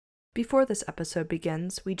Before this episode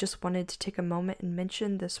begins, we just wanted to take a moment and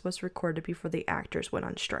mention this was recorded before the actors went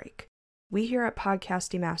on strike. We here at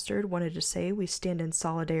Podcast Demastered wanted to say we stand in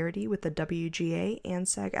solidarity with the WGA and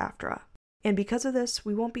SAG-AFTRA. And because of this,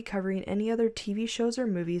 we won't be covering any other TV shows or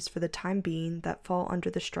movies for the time being that fall under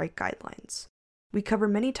the strike guidelines. We cover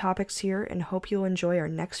many topics here and hope you'll enjoy our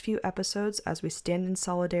next few episodes as we stand in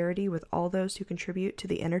solidarity with all those who contribute to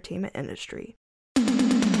the entertainment industry.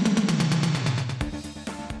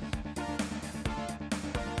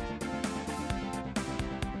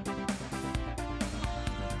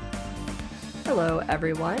 Hello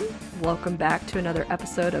everyone, welcome back to another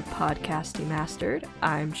episode of Podcast Demastered.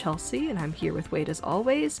 I'm Chelsea and I'm here with Wade as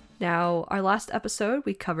always. Now, our last episode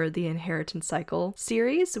we covered the Inheritance Cycle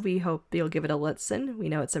series. We hope you'll give it a listen. We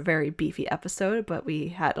know it's a very beefy episode, but we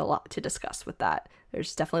had a lot to discuss with that.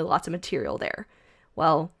 There's definitely lots of material there.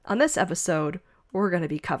 Well, on this episode, we're going to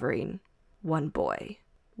be covering One Boy,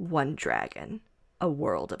 One Dragon, A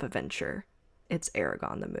World of Adventure. It's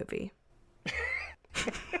Eragon the movie.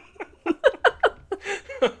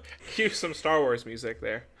 Cue some Star Wars music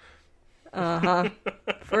there.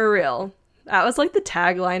 For real. That was like the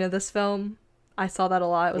tagline of this film. I saw that a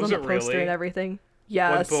lot. It was on the poster really? And everything.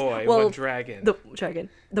 Yes. One boy, one dragon.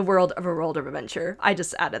 The world of a world of adventure. I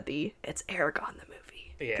just added it's Eragon the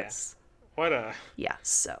movie. Yeah. What a... Yeah,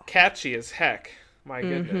 so. Catchy as heck. My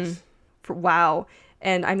goodness. Wow.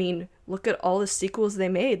 And I mean, look at all the sequels they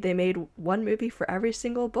made. They made one movie for every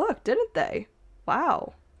single book, didn't they?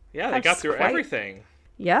 Wow. Yeah, they got through everything.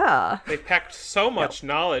 Yeah. They packed so much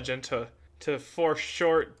knowledge into four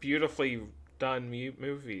short, beautifully done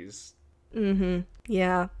movies.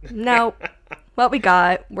 Yeah. No. What we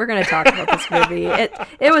got, we're going to talk about this movie.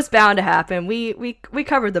 It was bound to happen. We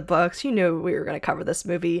covered the books. You knew we were going to cover this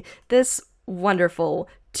movie. This wonderful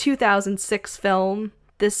 2006 film.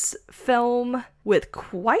 This film with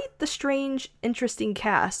quite the strange, interesting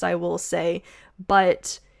cast, I will say.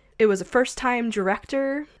 But... it was a first-time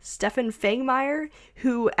director, Stefan Fangmeyer,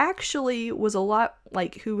 who actually was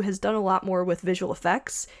who has done a lot more with visual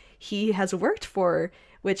effects. He has worked for,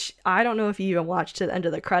 which I don't know if you even watched to the end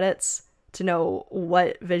of the credits to know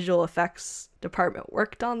what visual effects department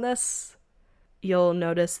worked on this. You'll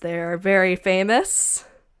notice they're very famous.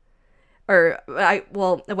 He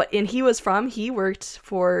worked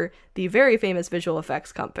for the very famous visual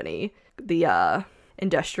effects company, the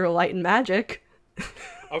Industrial Light and Magic.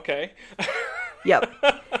 Okay. Yep.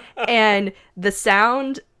 And the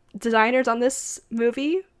sound designers on this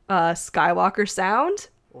movie, Skywalker Sound.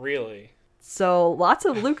 Really? So lots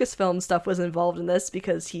of Lucasfilm stuff was involved in this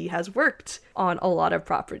because he has worked on a lot of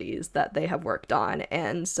properties that they have worked on.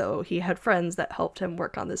 And so he had friends that helped him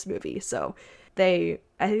work on this movie. So I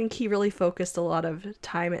think he really focused a lot of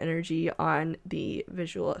time and energy on the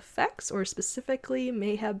visual effects, or specifically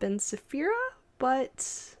may have been Saphira,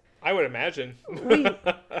 but... I would imagine.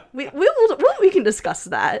 we can discuss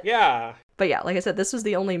that. Yeah. But yeah, like I said, this was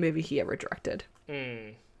the only movie he ever directed.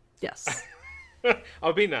 Yes.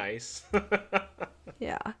 I'll be nice.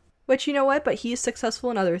 Yeah. Which, you know what? But he's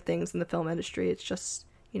successful in other things in the film industry. It's just,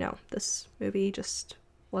 this movie just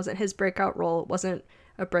wasn't his breakout role. It wasn't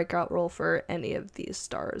a breakout role for any of these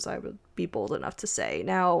stars, I would be bold enough to say.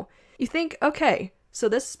 Now, you think, okay, so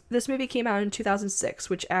this movie came out in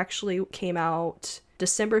 2006, which actually came out...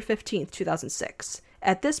 December 15th, 2006.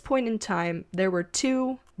 At this point in time, there were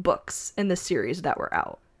two books in the series that were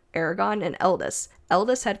out, Eragon and Eldest.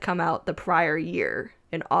 Eldest had come out the prior year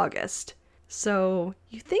in August. So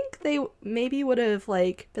you think they maybe would have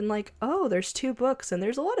been like, oh, there's two books and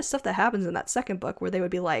there's a lot of stuff that happens in that second book where they would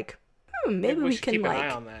be like, maybe we can keep an eye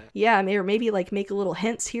on that. Yeah, maybe make a little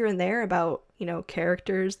hints here and there about,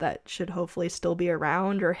 characters that should hopefully still be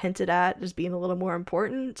around or hinted at as being a little more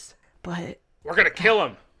important. But we're going to kill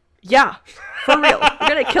him. Yeah, for real. We're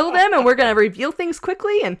going to kill them and we're going to reveal things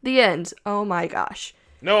quickly and the end. Oh my gosh.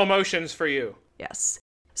 No emotions for you. Yes.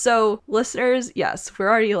 So, listeners, yes,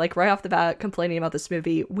 we're already right off the bat complaining about this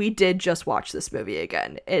movie. We did just watch this movie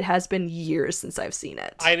again. It has been years since I've seen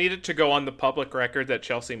it. I needed to go on the public record that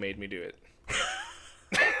Chelsea made me do it.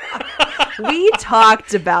 We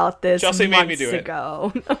talked about this Chelsea months made me do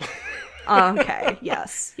ago. Okay,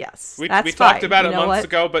 yes. We That's talked fine. about You it know months what?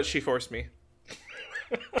 ago, but she forced me.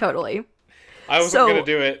 Totally. I wasn't going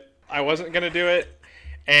to do it.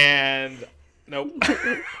 And nope.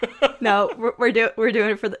 No, we're doing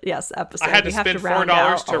it for the episode. I had to We have spend round $4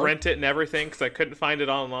 out to rent it and everything because I couldn't find it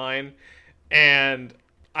online. And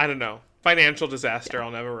I don't know. Financial disaster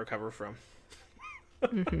I'll never recover from.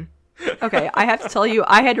 Okay, I have to tell you,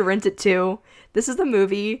 I had to rent it too. This is the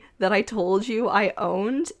movie that I told you I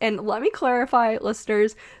owned. And let me clarify,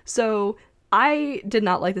 listeners. So I did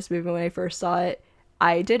not like this movie when I first saw it.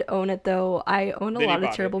 I did own it though. I own a Then you lot of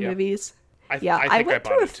bought terrible it, yeah. movies. I think I went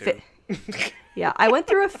bought through it too. yeah, I went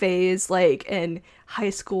through a phase like in high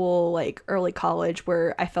school, like early college,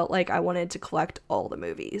 where I felt like I wanted to collect all the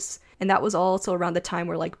movies. And that was also around the time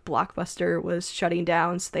where like Blockbuster was shutting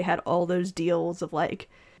down, so they had all those deals of like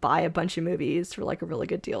buy a bunch of movies for like a really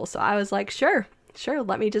good deal. So I was like, sure,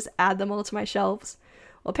 let me just add them all to my shelves.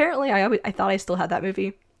 Well, apparently I thought I still had that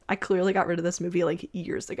movie. I clearly got rid of this movie like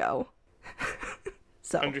years ago.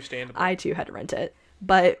 So Understandable. I too had to rent it.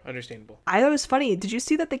 But Understandable. I thought it was funny. Did you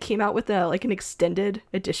see that they came out with an extended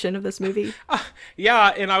edition of this movie? Yeah,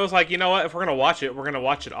 and I was like, you know what? If we're gonna watch it, we're gonna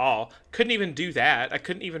watch it all. Couldn't even do that. I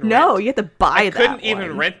couldn't even. No, rent. you have to buy that. I couldn't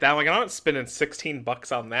even rent that. Like, I'm not spending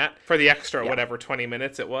 $16 on that for the extra whatever 20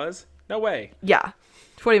 minutes it was. No way. Yeah,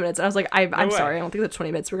 20 minutes. And I was like, I'm way. sorry. I don't think the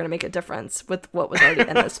 20 minutes were gonna make a difference with what was already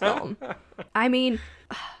in this film. I mean,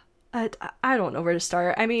 I don't know where to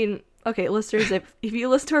start. I mean, okay, listeners, if you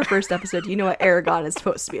listen to our first episode, you know what Eragon is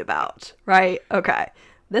supposed to be about, right? Okay.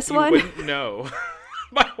 This You one... wouldn't know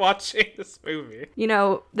by watching this movie. You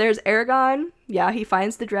know, there's Eragon. Yeah, he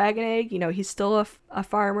finds the dragon egg. You know, he's still a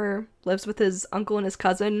farmer, lives with his uncle and his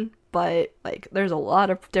cousin, but, like, there's a lot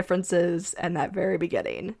of differences in that very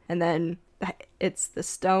beginning. And then it's the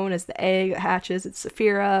stone is the egg that hatches. It's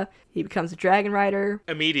Saphira. He becomes a dragon rider.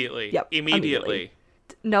 Immediately. Yep. Immediately.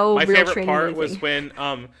 No My real favorite training part or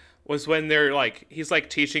anything. was when they're like he's like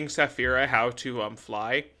teaching Saphira how to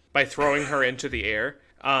fly by throwing her into the air.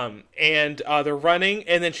 And they're running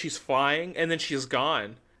and then she's flying and then she's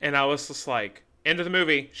gone. And I was just like, end of the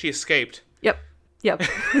movie, she escaped. Yep.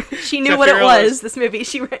 She knew what it was, this movie.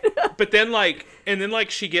 But then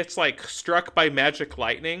she gets like struck by magic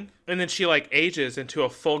lightning and then she like ages into a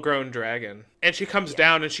full-grown dragon. And she comes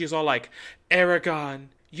down and she's all like, Eragon,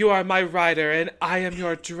 you are my rider, and I am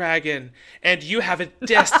your dragon, and you have a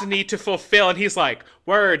destiny to fulfill. And he's like,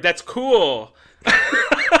 word, that's cool.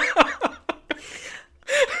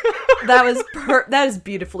 That is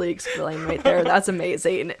beautifully explained right there. That's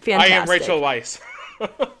amazing. Fantastic. I am Rachel Weisz.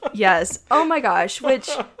 Yes. Oh my gosh.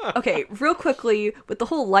 Okay, real quickly, with the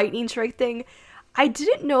whole lightning strike thing, I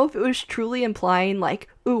didn't know if it was truly implying, like,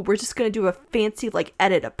 ooh, we're just gonna do a fancy, like,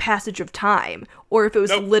 edit, a passage of time, or if it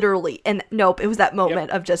was literally, and nope, it was that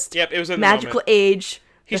moment of just it was a magical moment. age.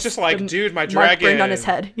 He's just like, dude, my mark dragon. burned on his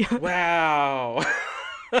head. Wow.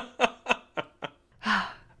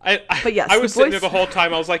 But yes, I was sitting there the whole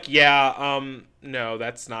time. I was like, no,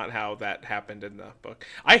 that's not how that happened in the book.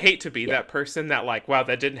 I hate to be that person that like, wow,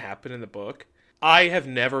 that didn't happen in the book. I have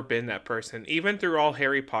never been that person, even through all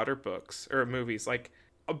Harry Potter books or movies. Like,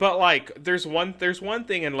 but like, there's one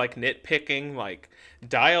thing in like nitpicking, like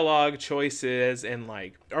dialogue choices and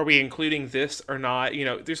like, are we including this or not? You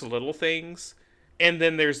know, there's little things, and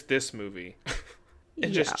then there's this movie,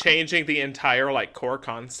 and just changing the entire like core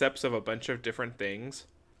concepts of a bunch of different things.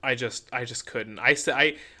 I just couldn't.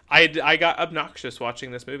 I got obnoxious watching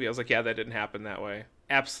this movie. I was like, yeah, that didn't happen that way.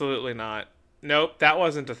 Absolutely not. Nope, that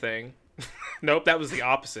wasn't a thing. Nope, that was the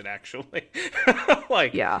opposite, actually.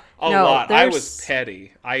 Like, a lot. I was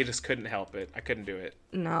petty. I just couldn't help it. I couldn't do it.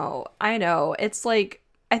 No, I know. It's like,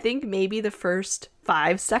 I think maybe the first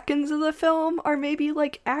 5 seconds of the film are maybe,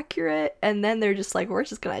 like, accurate, and then they're just like, we're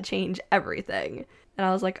just gonna change everything. And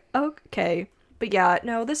I was like, okay. But yeah,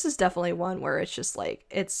 no, this is definitely one where it's just, like,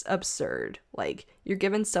 it's absurd. Like, you're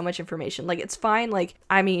given so much information. Like, it's fine. Like,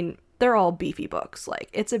 I mean, they're all beefy books. Like,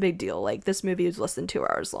 it's a big deal. Like, this movie is less than 2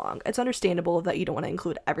 hours long. It's understandable that you don't want to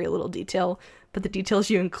include every little detail, but the details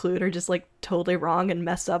you include are just, like, totally wrong and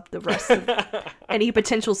mess up the rest of any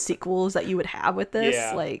potential sequels that you would have with this.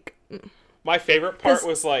 Yeah. Like, my favorite part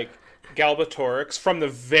was, like, Galbatorix from the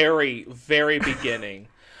very, very beginning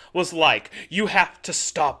was like, you have to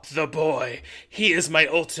stop the boy. He is my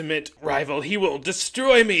ultimate rival. He will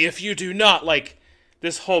destroy me if you do not. Like,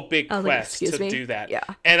 this whole big quest to do that. Yeah.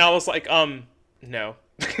 And I was like, no.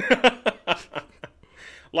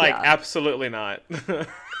 Like, absolutely not.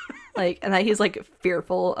 Like, and that he's, like,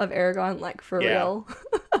 fearful of Eragon, like, for real.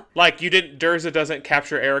 Like, Durza doesn't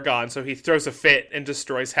capture Eragon, so he throws a fit and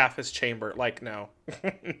destroys half his chamber. Like, no.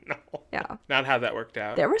 No. Yeah. Not how that worked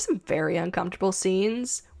out. There were some very uncomfortable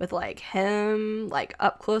scenes with, like, him, like,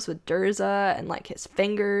 up close with Durza and, like, his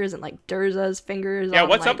fingers and, like, Durza's fingers on,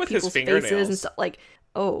 what's like, up with people's his fingernails? faces and stuff. Like,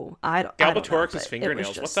 Galbatorix's fingernails.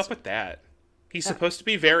 Just... What's up with that? He's supposed to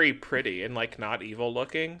be very pretty and, like, not evil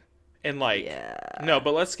looking. And, like, no,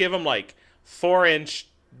 but let's give him, like, 4-inch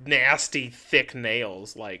nasty thick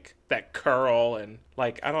nails, like that curl, and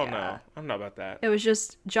like I don't know about that. It was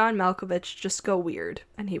just John Malkovich just go weird,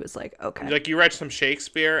 and he was like, okay, like, you read some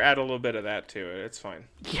Shakespeare, add a little bit of that to it, it's fine.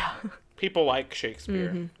 Yeah. People like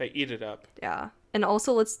Shakespeare. They eat it up. Yeah. And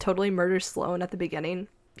also, let's totally murder Sloane at the beginning.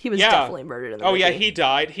 He was definitely murdered in the movie. Yeah, he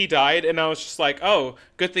died, and I was just like, oh,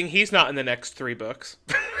 good thing he's not in the next 3 books.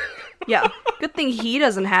 Yeah, good thing he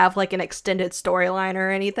doesn't have, like, an extended storyline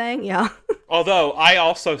or anything, yeah. Although, I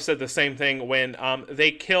also said the same thing when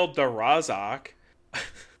they killed the Razak.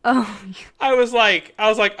 Oh. I was like,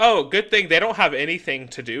 oh, good thing they don't have anything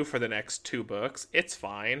to do for the next 2 books. It's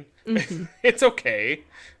fine. It's okay.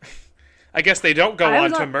 I guess they don't go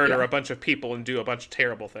on to murder a bunch of people and do a bunch of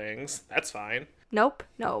terrible things. That's fine. Nope.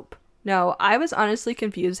 No, I was honestly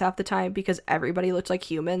confused half the time because everybody looked like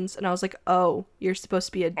humans, and I was like, oh, you're supposed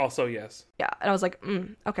to be a... Also, yes. Yeah, and I was like,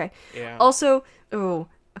 okay. Yeah. Also,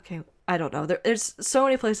 okay, I don't know. There's so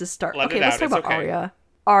many places to start. Let's talk about Arya.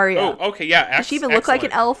 Arya. Oh, okay, yeah. Does she even look like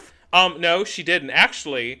an elf? No, she didn't.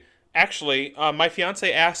 Actually, my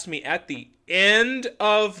fiance asked me at the end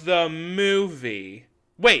of the movie,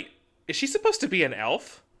 wait, is she supposed to be an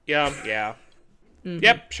elf? Yeah.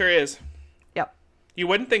 Yep, sure is. Yep. You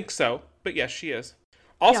wouldn't think so, but yes, she is.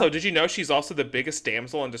 Also, Yeah. Did you know she's also the biggest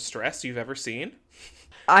damsel in distress you've ever seen?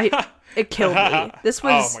 It killed me. This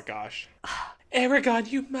was... Oh my gosh.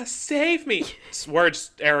 Eragon, you must save me.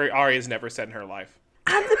 Words Arya's never said in her life.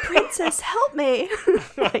 I'm the princess, help me.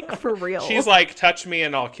 Like, for real. She's like, touch me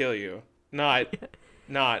and I'll kill you. Not,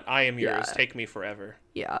 I am yours, take me forever.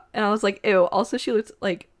 Yeah, and I was like, ew. Also, she looks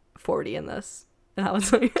like 40 in this. And I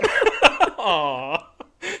was like... Aww.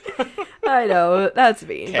 I know, that's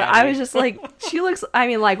mean. But I was just like, she looks,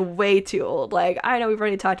 like, way too old. Like, I know we've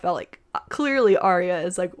already talked about, like, clearly Arya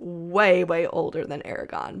is, like, way, way older than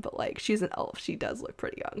Eragon. But, like, she's an elf. She does look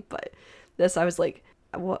pretty young. But this, I was like,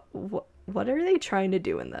 what are they trying to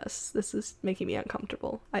do in this? This is making me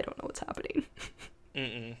uncomfortable. I don't know what's happening.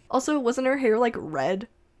 Also, wasn't her hair, like, red?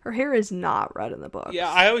 Her hair is not red in the book. Yeah,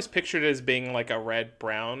 I always pictured it as being, like, a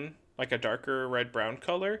red-brown, like a darker red-brown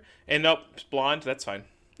color. And nope, it's blonde. That's fine.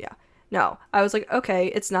 Yeah. No, I was like, okay,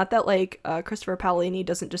 it's not that, like, Christopher Paolini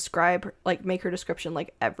doesn't describe, like, make her description,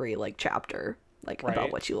 like, every, like, chapter, like,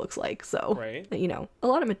 about what she looks like. So, you know, a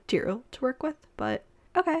lot of material to work with, but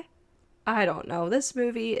okay. I don't know. This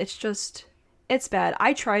movie, it's bad.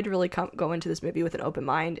 I tried to really go into this movie with an open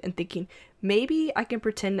mind and thinking, maybe I can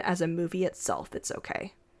pretend as a movie itself it's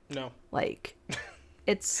okay. No. Like,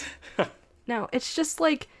 it's just,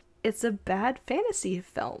 like, it's a bad fantasy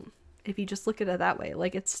film. If you just look at it that way,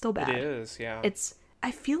 like, it's still bad. It is, yeah. I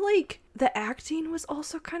feel like the acting was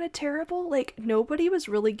also kind of terrible. Like, nobody was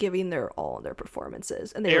really giving their all in their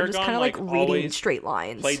performances, and they were just kind of like reading straight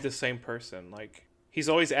lines. Played the same person, like he's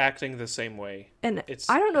always acting the same way. And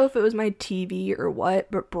I don't know if it was my TV or what,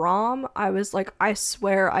 but Brahm, I was like, I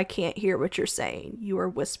swear I can't hear what you're saying. You are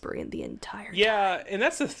whispering the entire time. Yeah, and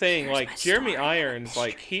that's the thing. Like, Jeremy Irons,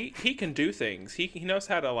 like he can do things. He knows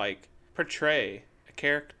how to, like, portray a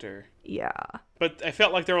character. Yeah. But I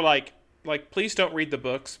felt like they were like, please don't read the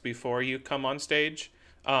books before you come on stage.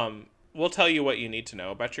 We'll tell you what you need to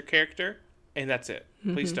know about your character, and that's it.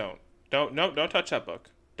 Please don't touch that book.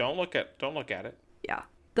 Don't look at it. Yeah.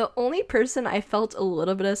 The only person I felt a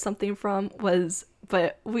little bit of something from was,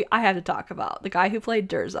 I had to talk about the guy who played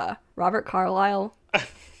Durza, Robert Carlyle.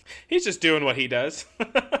 He's just doing what he does.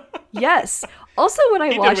 Yes. Also, when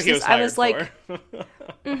I watched this, I was like,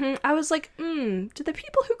 I was like, do the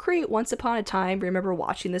people who create Once Upon a Time remember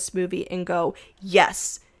watching this movie and go,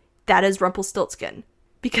 yes, that is Rumpelstiltskin?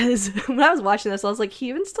 Because when I was watching this, I was like, he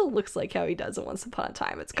even still looks like how he does in Once Upon a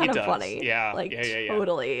Time. It's kind of funny. Yeah. Like, yeah.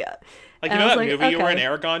 Totally. Like, you know that movie you were in,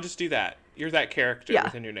 Eragon? Just do that. You're that character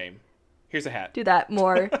within your name. Here's a hat. Do that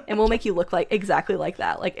more, and we'll make you look like exactly like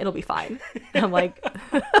that. Like, it'll be fine. And I'm like,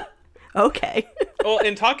 okay. Well,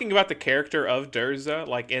 in talking about the character of Durza,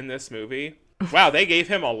 like, in this movie, wow, they gave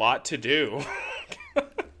him a lot to do.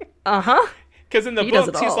 Uh-huh. Because in the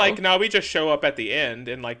books, he's like, no, we just show up at the end,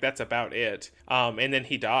 and, like, that's about it. And then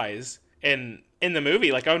he dies. And in the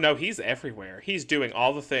movie, like, oh, no, he's everywhere. He's doing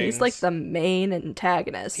all the things. He's, like, the main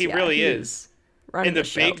antagonist. He really is. In the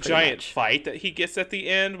big, giant fight that he gets at the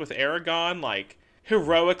end with Eragon, like,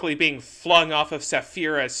 heroically being flung off of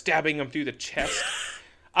Saphira, stabbing him through the chest.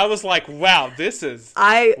 I was like, wow, this is...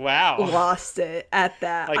 wow. Lost it at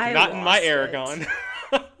that. Like, not in my Eragon.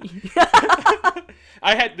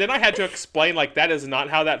 I had to explain, like, that is not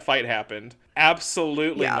how that fight happened.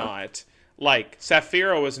 Absolutely not. Like,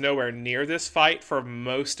 Saphira was nowhere near this fight for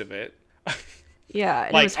most of it. Yeah,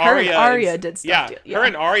 and like, it was her and Arya did stuff. Yeah, her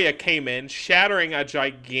and Arya came in, shattering a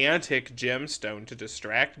gigantic gemstone to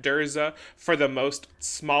distract Durza for the most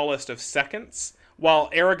smallest of seconds, while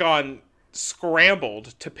Eragon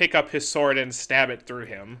scrambled to pick up his sword and stab it through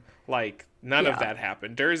him. Like, None of that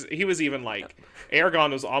happened. He was even like,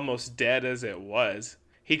 Eragon was almost dead as it was.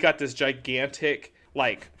 He got this gigantic,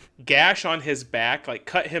 like, gash on his back, like,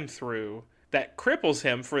 cut him through, that cripples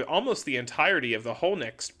him for almost the entirety of the whole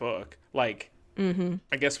next book. Like,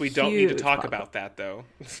 I guess we don't need to talk about that, though.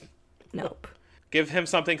 Nope. Give him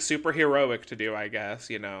something super heroic to do, I guess,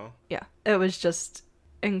 you know? Yeah. It was just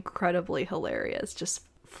incredibly hilarious. Just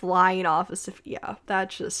flying off as if, that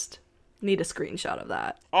just... Need a screenshot of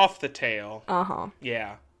that. Off the tail. Uh-huh.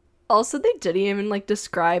 Yeah. Also, they didn't even, like,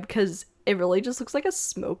 describe, because it really just looks like a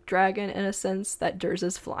smoke dragon, in a sense, that Durs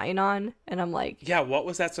is flying on. And I'm like... Yeah, what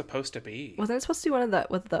was that supposed to be? Wasn't it supposed to be one of the,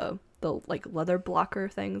 with the like, leather blocker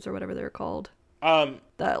things, or whatever they're called? The,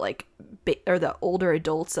 like, or the older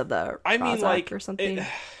adults of the Razak like, or something?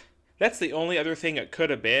 That's the only other thing it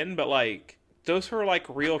could have been, but, like, those were, like,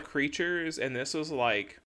 real creatures, and this was,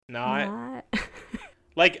 like, not...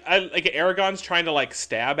 Like Eragon's trying to, like,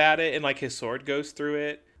 stab at it, and, like, his sword goes through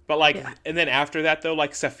it. But, like, and then after that, though,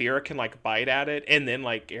 like, Saphira can, like, bite at it, and then,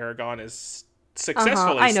 like, Eragon is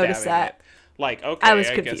successfully I noticed stabbing that. it. Like, okay, I was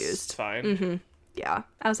I confused. guess it's fine. Mm-hmm. Yeah.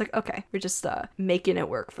 I was like, okay, we're just making it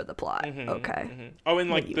work for the plot. Okay. Mm-hmm. Oh,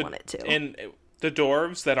 and, like, you want it to. And the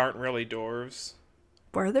dwarves that aren't really dwarves.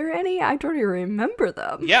 Were there any? I don't even remember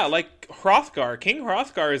them. Yeah, like, Hrothgar. King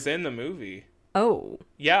Hrothgar is in the movie. Oh.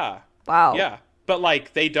 Yeah. Wow. Yeah. But,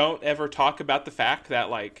 like, they don't ever talk about the fact that,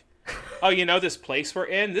 like, oh, you know, this place we're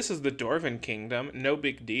in? This is the Dwarven Kingdom. No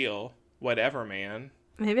big deal. Whatever, man.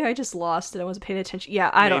 Maybe I just lost it. I wasn't paying attention. Yeah,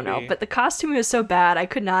 I don't know. But the costume was so bad, I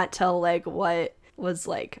could not tell, like, what was,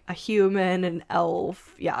 like, a human, an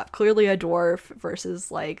elf. Yeah, clearly a dwarf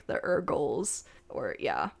versus, like, the Urgles. Or,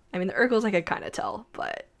 yeah. I mean, the Urgles I could kind of tell,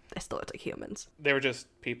 but they still looked like humans. They were just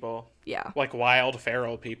people. Yeah. Like wild,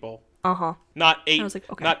 feral people. Uh-huh. Not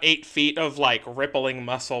not 8 feet of, like, rippling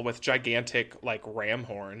muscle with gigantic, like, ram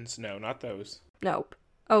horns. No, not those. Nope.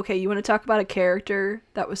 Okay, you want to talk about a character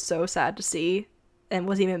that was so sad to see and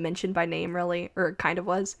wasn't even mentioned by name, really? Or kind of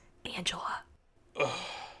was? Angela.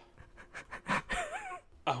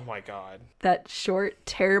 Oh my god. That short,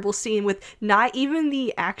 terrible scene with not even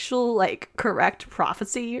the actual, like, correct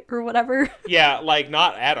prophecy or whatever. Yeah, like,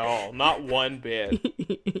 not at all. Not one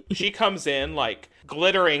bit. She comes in, like,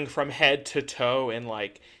 glittering from head to toe in,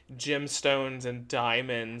 like, gemstones and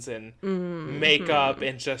diamonds and makeup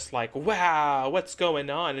and just like, wow, what's going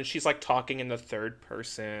on? And she's, like, talking in the third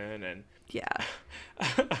person and... Yeah.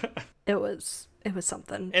 It was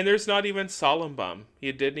something. And there's not even Solumbum.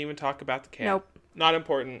 You didn't even talk about the cat. Nope. Not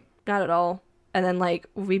important. Not at all. And then, like,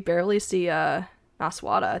 we barely see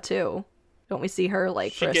Naswada too. Don't we see her,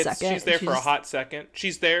 like, for a second? She's there for a hot second.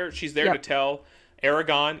 She's there to tell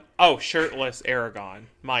Eragon. Oh, shirtless Eragon,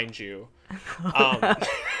 mind you.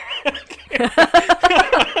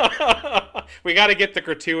 We got to get the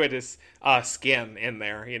gratuitous skin in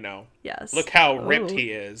there, you know. Yes. Look how ripped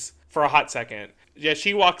he is for a hot second. Yeah,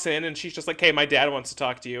 she walks in and she's just like, hey, my dad wants to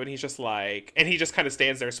talk to you. And he's just like, and he just kind of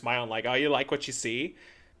stands there smiling like, oh, you like what you see?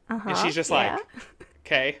 And she's just like,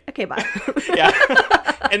 okay. Okay, bye. Yeah.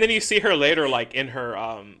 And then you see her later, like, in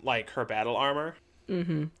her, like, her battle armor.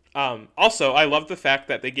 Also, I love the fact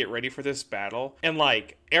that they get ready for this battle. And,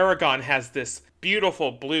 like, Eragon has this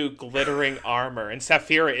beautiful blue glittering armor. And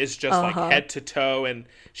Saphira is just, like, head to toe. And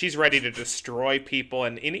she's ready to destroy people.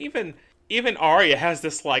 And even Arya has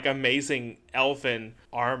this, like, amazing elven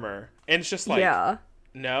armor. And it's just like,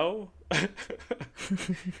 no?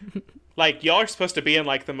 Like, y'all are supposed to be in,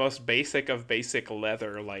 like, the most basic of basic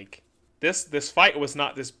leather. Like, this fight was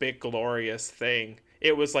not this big, glorious thing.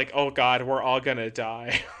 It was like, oh, God, we're all gonna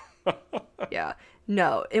die. Yeah.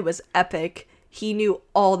 No, it was epic. He knew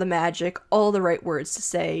all the magic, all the right words to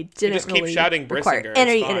say. Didn't just really keep shouting require Brissinger,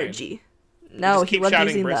 any it's fine. energy. No, he loved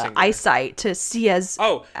using Brissinger. the eyesight to see as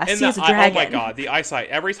a dragon. Oh my god, the eyesight.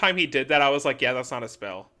 Every time he did that, I was like, yeah, that's not a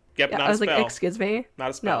spell. Yep, not a spell. Like, excuse me? Not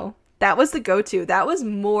a spell. No. That was the go-to. That was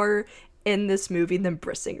more in this movie than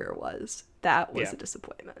Brissinger was. That was a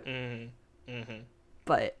disappointment.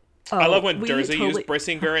 But I love when Durza used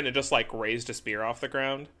Brissinger and it just, like, raised a spear off the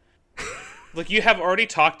ground. Like, you have already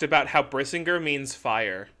talked about how Brissinger means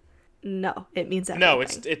fire. No, it means everything. No,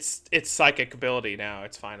 it's psychic ability now.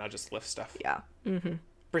 It's fine. I'll just lift stuff. Yeah.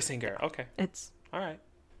 Brissinger. Okay. It's all right.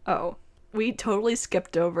 Oh, we totally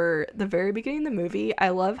skipped over the very beginning of the movie. I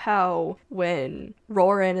love how when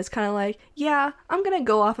Roran is kind of like, yeah, I'm gonna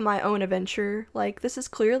go off on my own adventure. Like, this is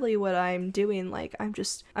clearly what I'm doing. Like, I'm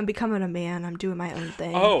becoming a man. I'm doing my own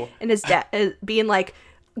thing. Oh. And his dad being like,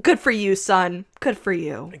 good for you, son. Good for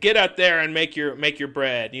you. Get out there and make your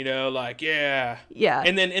bread, you know, like, yeah. Yeah.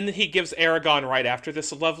 And then he gives Eragon right after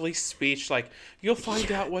this lovely speech, like, you'll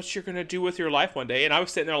find out what you're gonna do with your life one day. And I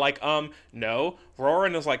was sitting there like, no.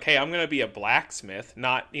 Roran is like, hey, I'm gonna be a blacksmith,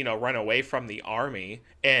 not, you know, run away from the army.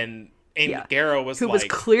 And Garrow was who was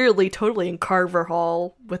clearly totally in Carver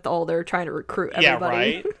Hall with all their trying to recruit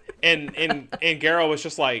everybody. Yeah, right. And Garrow was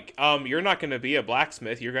just like, you're not gonna be a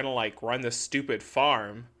blacksmith, you're gonna like run this stupid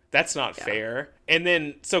farm. That's not fair. And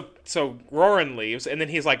then so Roran leaves, and then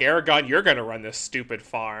he's like, Eragon, you're gonna run this stupid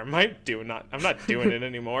farm. I'm not doing it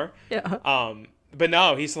anymore. Yeah. But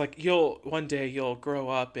no, he's like, one day you'll grow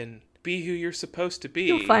up and be who you're supposed to be.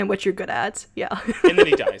 You'll find what you're good at. Yeah. And then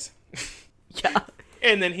he dies. Yeah.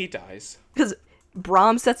 And then he dies. Because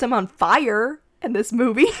Brahm sets him on fire in this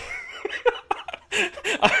movie.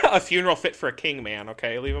 A funeral fit for a king, man,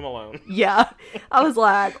 okay? Leave him alone. Yeah. I was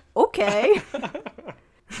like, okay.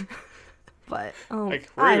 But, like,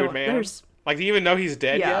 rude, man. Like, do you even know he's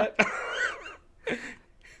dead yet?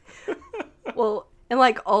 Well, and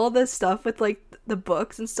like all this stuff with like the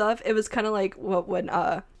books and stuff, it was kind of like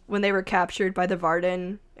when they were captured by the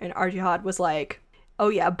Varden, and Arjihad was like, oh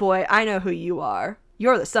yeah, boy, I know who you are.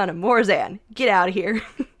 You're the son of Morzan. Get out of here.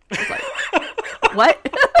 I was like, what?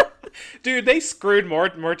 Dude, they screwed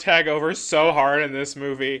Murtagh over so hard in this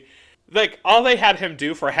movie. Like, all they had him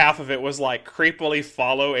do for half of it was, like, creepily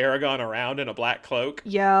follow Eragon around in a black cloak.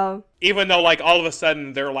 Yeah. Even though, like, all of a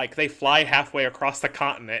sudden, they fly halfway across the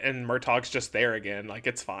continent and Murtagh's just there again. Like,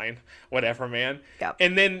 it's fine. Whatever, man. Yep.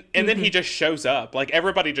 And then he just shows up. Like,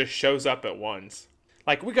 everybody just shows up at once.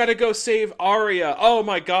 Like, we gotta go save Arya. Oh,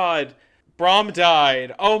 my God. Brahm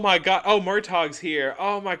died. Oh, my God. Oh, Murtagh's here.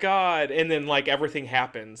 Oh, my God. And then, like, everything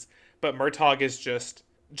happens. But Murtagh is just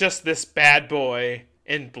this bad boy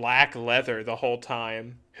in black leather the whole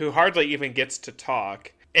time, who hardly even gets to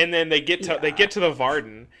talk. And then they get to the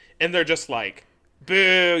Varden, and they're just like,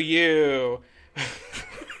 boo you.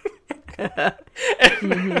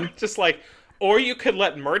 Just like, or you could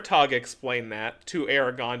let Murtagh explain that to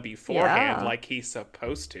Eragon beforehand, like he's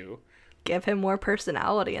supposed to. Give him more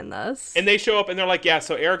personality in this. And they show up and they're like, yeah,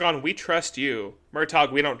 so Eragon, we trust you.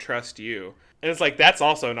 Murtagh, we don't trust you. And it's like, that's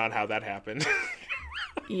also not how that happened.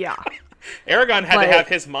 Yeah. Eragon had to have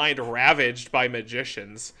his mind ravaged by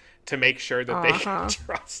magicians to make sure that they could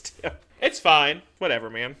trust him. It's fine.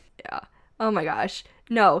 Whatever, man. Yeah. Oh my gosh.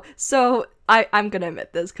 No. So I'm going to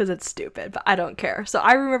admit this because it's stupid, but I don't care. So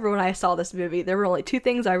I remember when I saw this movie, there were only two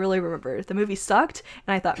things I really remember. The movie sucked,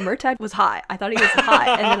 and I thought Murtagh was hot. I thought he was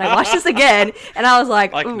hot. And then I watched this again, and I was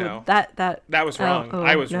like, ooh, no. That was wrong.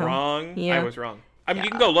 I was wrong. Yeah. I was wrong. I mean,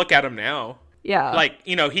 you can go look at him now. Yeah. Like,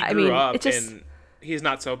 you know, he grew up and he's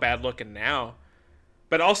not so bad looking now.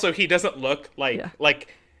 But also, he doesn't look like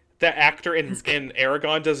the actor in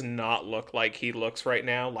Eragon does not look like he looks right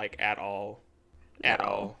now, like at all. At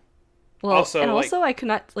all. Well, also, I could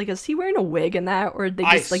not, like, is he wearing a wig in that, or did they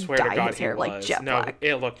just, like, dye his hair, like, jet black? No,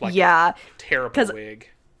 it looked like a terrible wig.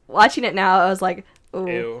 Watching it now, I was like,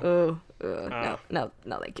 ooh. No,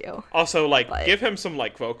 thank you. Also, like, give him some,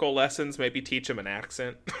 like, vocal lessons, maybe teach him an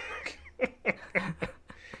accent.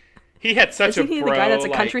 He had such Isn't he the guy that's a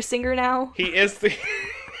country singer now? He is he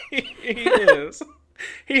is.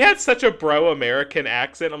 He had such a bro-American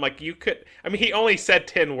accent. I'm like, you could... I mean, he only said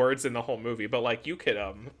 10 words in the whole movie, but, like, you could,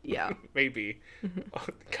 maybe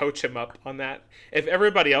coach him up on that. If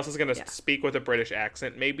everybody else is going to speak with a British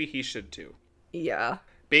accent, maybe he should, too. Yeah.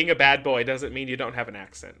 Being a bad boy doesn't mean you don't have an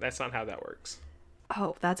accent. That's not how that works.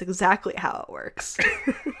 Oh, that's exactly how it works.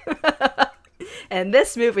 And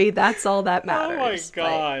this movie, that's all that matters. Oh, my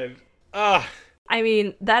God. Ugh. I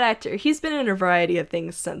mean, that actor, he's been in a variety of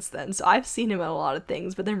things since then, so I've seen him in a lot of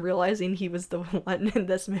things, but then realizing he was the one in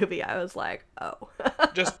this movie, I was like, oh.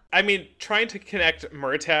 Trying to connect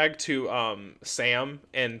Murtagh to Sam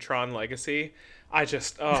in Tron Legacy,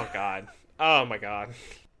 oh God. Oh my God.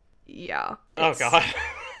 Yeah. Oh God.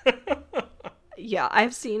 Yeah,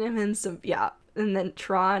 I've seen him in some, and then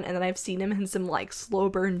Tron, and then I've seen him in some, like, slow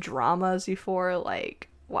burn dramas before, like,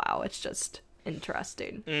 wow, it's just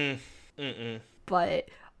interesting. But,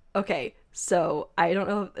 okay, so I don't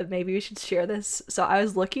know if maybe we should share this. So I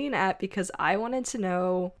was looking at, because I wanted to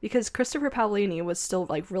know, because Christopher Paolini was still,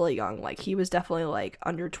 like, really young. Like, he was definitely, like,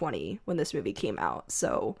 under 20 when this movie came out.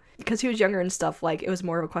 So, because he was younger and stuff, like, it was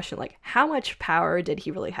more of a question, like, how much power did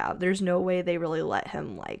he really have? There's no way they really let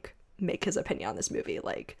him, like, make his opinion on this movie.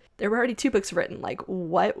 Like, there were already 2 books written. Like,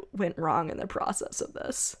 what went wrong in the process of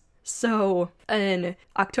this? So, in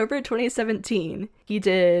October 2017, he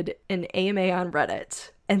did an AMA on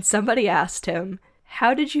Reddit, and somebody asked him,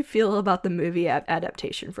 how did you feel about the movie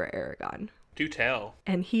adaptation for Eragon? Do tell.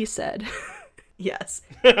 And he said, yes.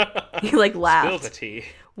 He like laughed. Spill the tea.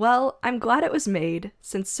 Well, I'm glad it was made,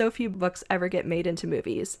 since so few books ever get made into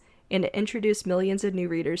movies, and it introduced millions of new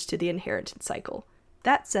readers to the inheritance cycle.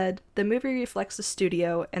 That said, the movie reflects the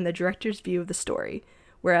studio and the director's view of the story,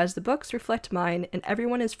 whereas the books reflect mine, and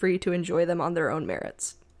everyone is free to enjoy them on their own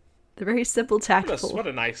merits. The very simple, tactful... What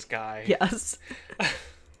a nice guy. Yes.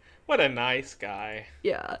 What a nice guy.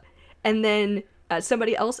 Yeah. And then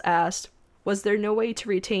somebody else asked, was there no way to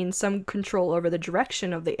retain some control over the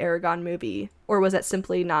direction of the Eragon movie, or was that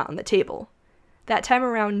simply not on the table? That time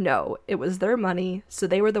around, no. It was their money, so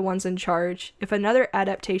they were the ones in charge. If another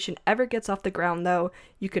adaptation ever gets off the ground, though,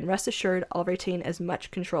 you can rest assured I'll retain as much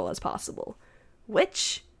control as possible.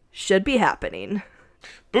 Which should be happening.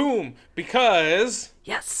 Boom! Because...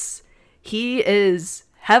 Yes! He is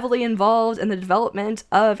heavily involved in the development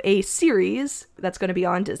of a series that's going to be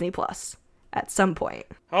on Disney Plus at some point.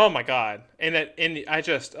 Oh my god. And I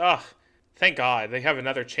just, thank God they have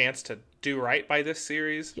another chance to do right by this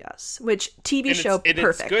series. Yes, which TV show perfect.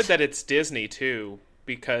 It's good that it's Disney too,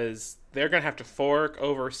 because they're going to have to fork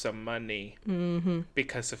over some money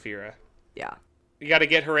because Saphira. Yeah. You got to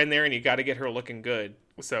get her in there and you got to get her looking good.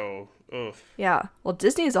 So, oof. Yeah. Well,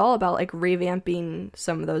 Disney is all about like revamping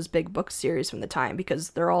some of those big book series from the time, because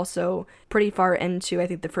they're also pretty far into, I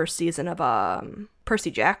think, the first season of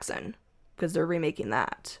Percy Jackson, because they're remaking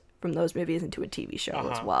that from those movies into a TV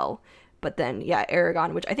show as well. But then, yeah,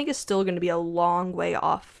 Eragon, which I think is still going to be a long way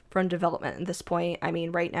off from development at this point. I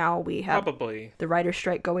mean, right now we have the writer's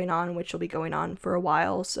strike going on, which will be going on for a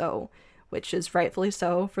while, so... which is rightfully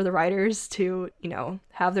so for the writers to,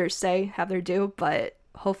 have their say, have their due, but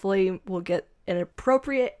hopefully we'll get an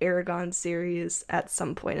appropriate Eragon series at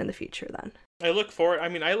some point in the future then. I look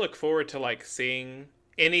forward to, like, seeing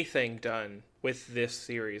anything done with this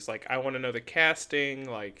series. Like, I want to know the casting,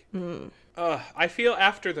 like... I feel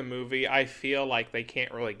after the movie, I feel like they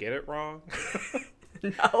can't really get it wrong.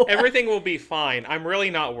 No. Everything will be fine. I'm really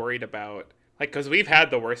not worried about... like, because we've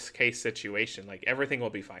had the worst case situation. Like, everything will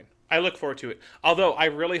be fine. I look forward to it. Although, I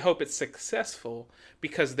really hope it's successful,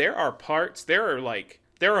 because there are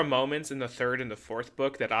moments in the third and the fourth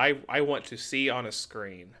book that I want to see on a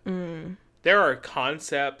screen. There are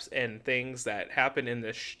concepts and things that happen in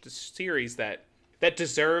this series that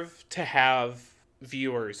deserve to have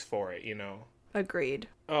viewers for it, Agreed.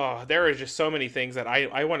 Oh, there are just so many things that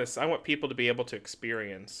I want people to be able to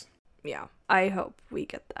experience. Yeah, I hope we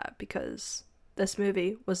get that, because this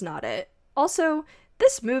movie was not it. Also,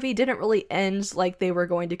 this movie didn't really end like they were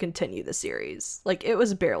going to continue the series. Like, it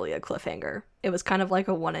was barely a cliffhanger. It was kind of like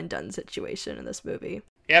a one and done situation in this movie.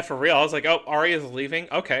 Yeah, for real. I was like, oh, Arya's leaving?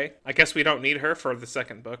 Okay. I guess we don't need her for the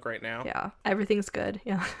second book right now. Yeah, everything's good.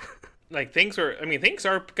 Yeah. Like, things are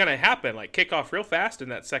going to happen, like, kick off real fast in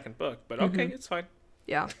that second book. But okay, it's fine.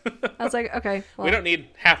 Yeah. I was like, okay. Well, we don't need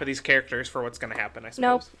half of these characters for what's going to happen, I suppose.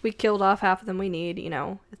 Nope. We killed off half of them we need.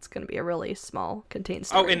 It's going to be a really small, contained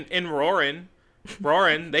story. Oh, and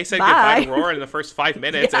Roran, they said goodbye to Roran in the first 5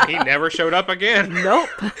 minutes, and he never showed up again. Nope.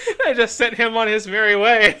 They just sent him on his merry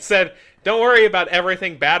way and said, don't worry about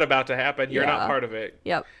everything bad about to happen. You're not part of it.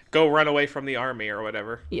 Yep. Go run away from the army or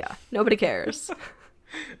whatever. Yeah. Nobody cares.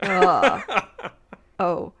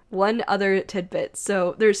 Oh, one other tidbit.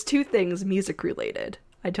 So there's two things music related.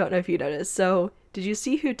 I don't know if you noticed. So did you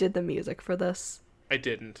see who did the music for this? I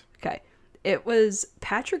didn't. Okay. It was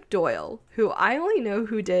Patrick Doyle, who I only know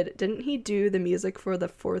who didn't he do the music for the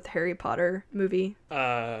fourth Harry Potter movie?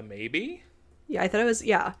 Maybe? Yeah, I thought it was,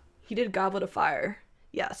 he did Goblet of Fire.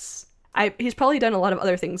 Yes. He's probably done a lot of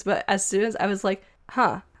other things, but as soon as I was like,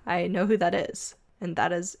 I know who that is. And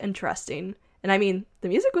that is interesting. And I mean, the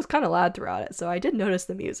music was kind of loud throughout it, so I did notice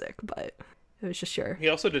the music, but it was just sure. He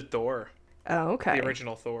also did Thor. Oh, okay. The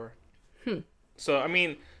original Thor. So, I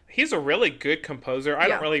mean, he's a really good composer. I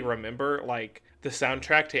don't really remember, like, the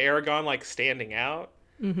soundtrack to Eragon, like, standing out.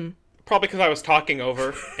 Mm-hmm. Probably because I was talking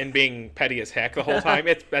over and being petty as heck the whole time.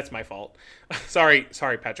 That's my fault. Sorry,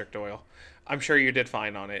 Patrick Doyle. I'm sure you did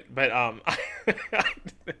fine on it, but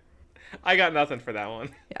I got nothing for that one.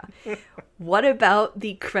 Yeah. What about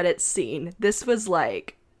the credits scene? This was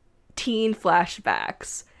like teen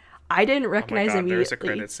flashbacks. I didn't recognize immediately. There's a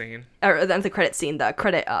credit scene. Or the credit scene, the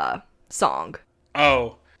credit song.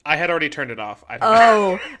 Oh, I had already turned it off.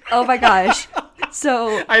 Oh my gosh.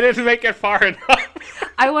 So I didn't make it far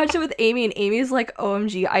enough. I watched it with Amy, and Amy's like,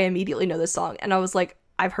 OMG, I immediately know this song. And I was like,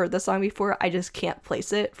 I've heard this song before. I just can't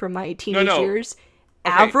place it from my teenage years.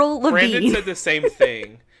 Okay. Avril Lavigne. Brandon said the same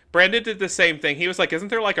thing. Brandon did the same thing. He was like, isn't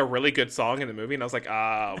there like a really good song in the movie? And I was like,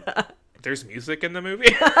 there's music in the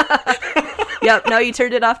movie? Yep, no, you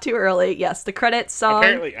turned it off too early. Yes, the credits song.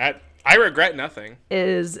 Apparently, I regret nothing.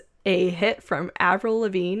 Is a hit from Avril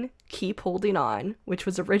Lavigne, Keep Holding On, which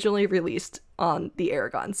was originally released on the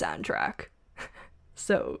Eragon soundtrack.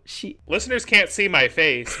 So Listeners can't see my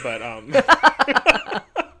face, but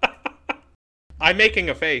I'm making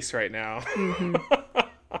a face right now. Mm-hmm.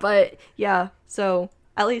 But yeah, so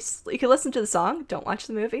at least you can listen to the song, don't watch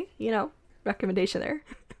the movie, recommendation there.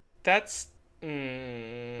 That's Are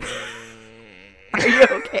you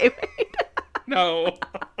okay, Wade? No.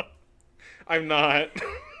 I'm not.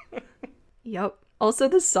 Yep. Also,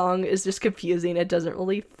 this song is just confusing. It doesn't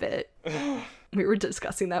really fit. We were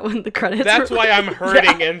discussing that when the credits That's were why I'm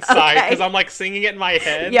hurting inside, because okay. I'm like singing it in my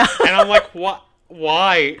head. Yeah. And I'm like, what?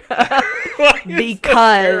 Why? Why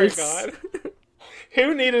Because Eragon?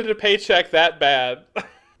 Who needed a paycheck that bad?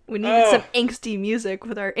 we needed some angsty music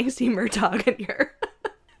with our angsty Murtaugh in here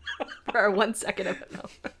for our 1 second of it.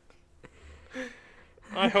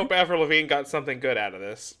 I hope Avril Lavigne got something good out of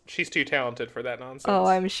this. She's too talented for that nonsense. Oh,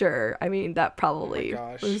 I'm sure. I mean, that probably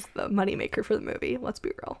gosh. was the moneymaker for the movie. Let's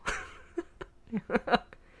be real.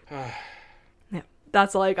 Yeah,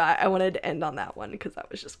 that's all I got. I wanted to end on that one because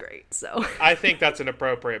that was just great. So I think that's an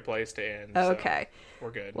appropriate place to end. Okay. So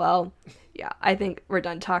we're good. Well, yeah, I think we're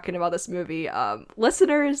done talking about this movie.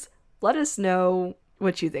 Listeners, let us know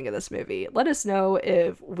what you think of this movie. Let us know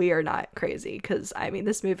if we are not crazy, because I mean,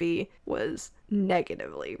 this movie was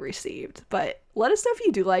negatively received, but let us know if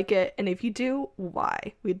you do like it, and if you do,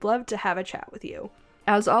 why. We'd love to have a chat with you.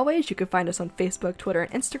 As always, you can find us on Facebook, Twitter,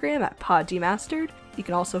 and Instagram at PodDemastered. You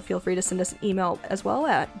can also feel free to send us an email as well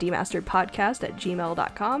at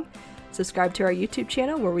demasteredpodcast@gmail.com. Subscribe to our YouTube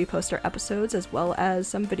channel where we post our episodes as well as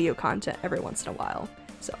some video content every once in a while.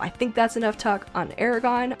 So I think that's enough talk on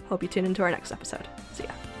Eragon. Hope you tune into our next episode. See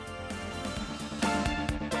ya.